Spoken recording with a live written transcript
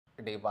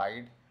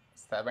divide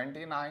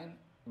 79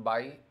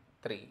 by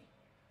 3.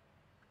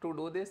 To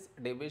do this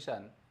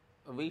division,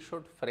 we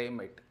should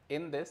frame it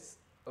in this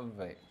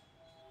way.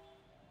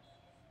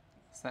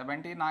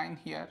 79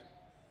 here,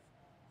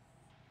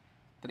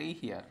 3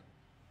 here.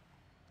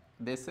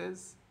 This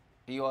is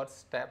your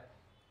step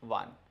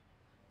 1.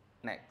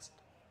 Next,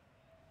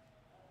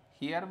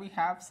 here we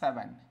have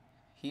 7,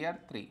 here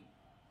 3.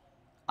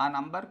 A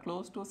number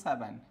close to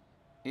 7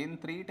 in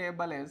 3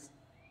 table is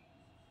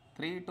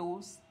 3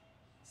 2s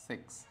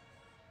 6.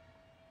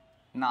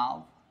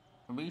 Now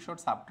we should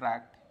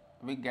subtract,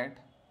 we get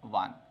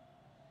 1.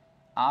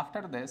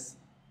 After this,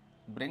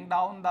 bring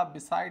down the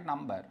beside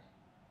number,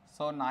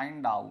 so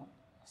 9 down,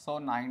 so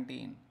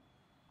 19.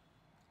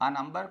 A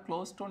number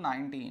close to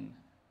 19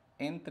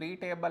 in 3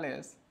 table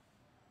is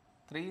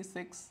 3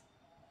 6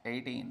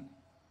 18.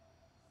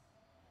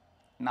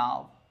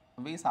 Now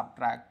we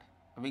subtract,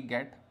 we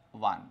get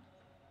 1.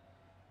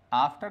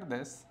 After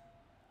this,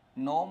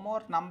 no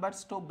more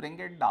numbers to bring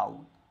it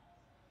down.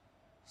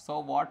 So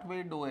what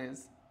we do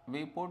is,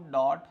 we put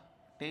dot,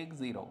 take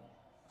 0,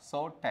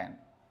 so 10.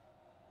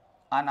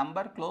 A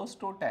number close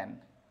to 10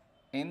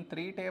 in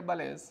 3 table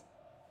is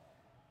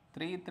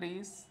 3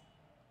 3s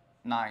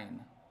 9.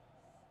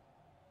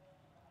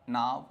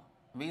 Now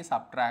we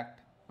subtract,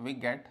 we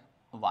get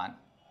 1.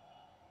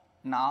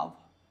 Now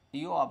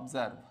you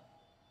observe,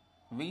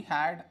 we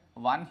had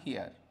 1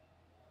 here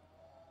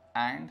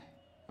and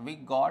we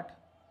got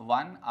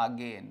 1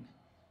 again.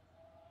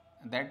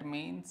 That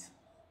means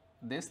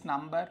this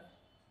number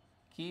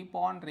keep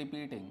on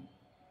repeating.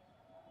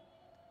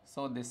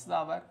 So this is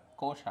our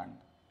quotient.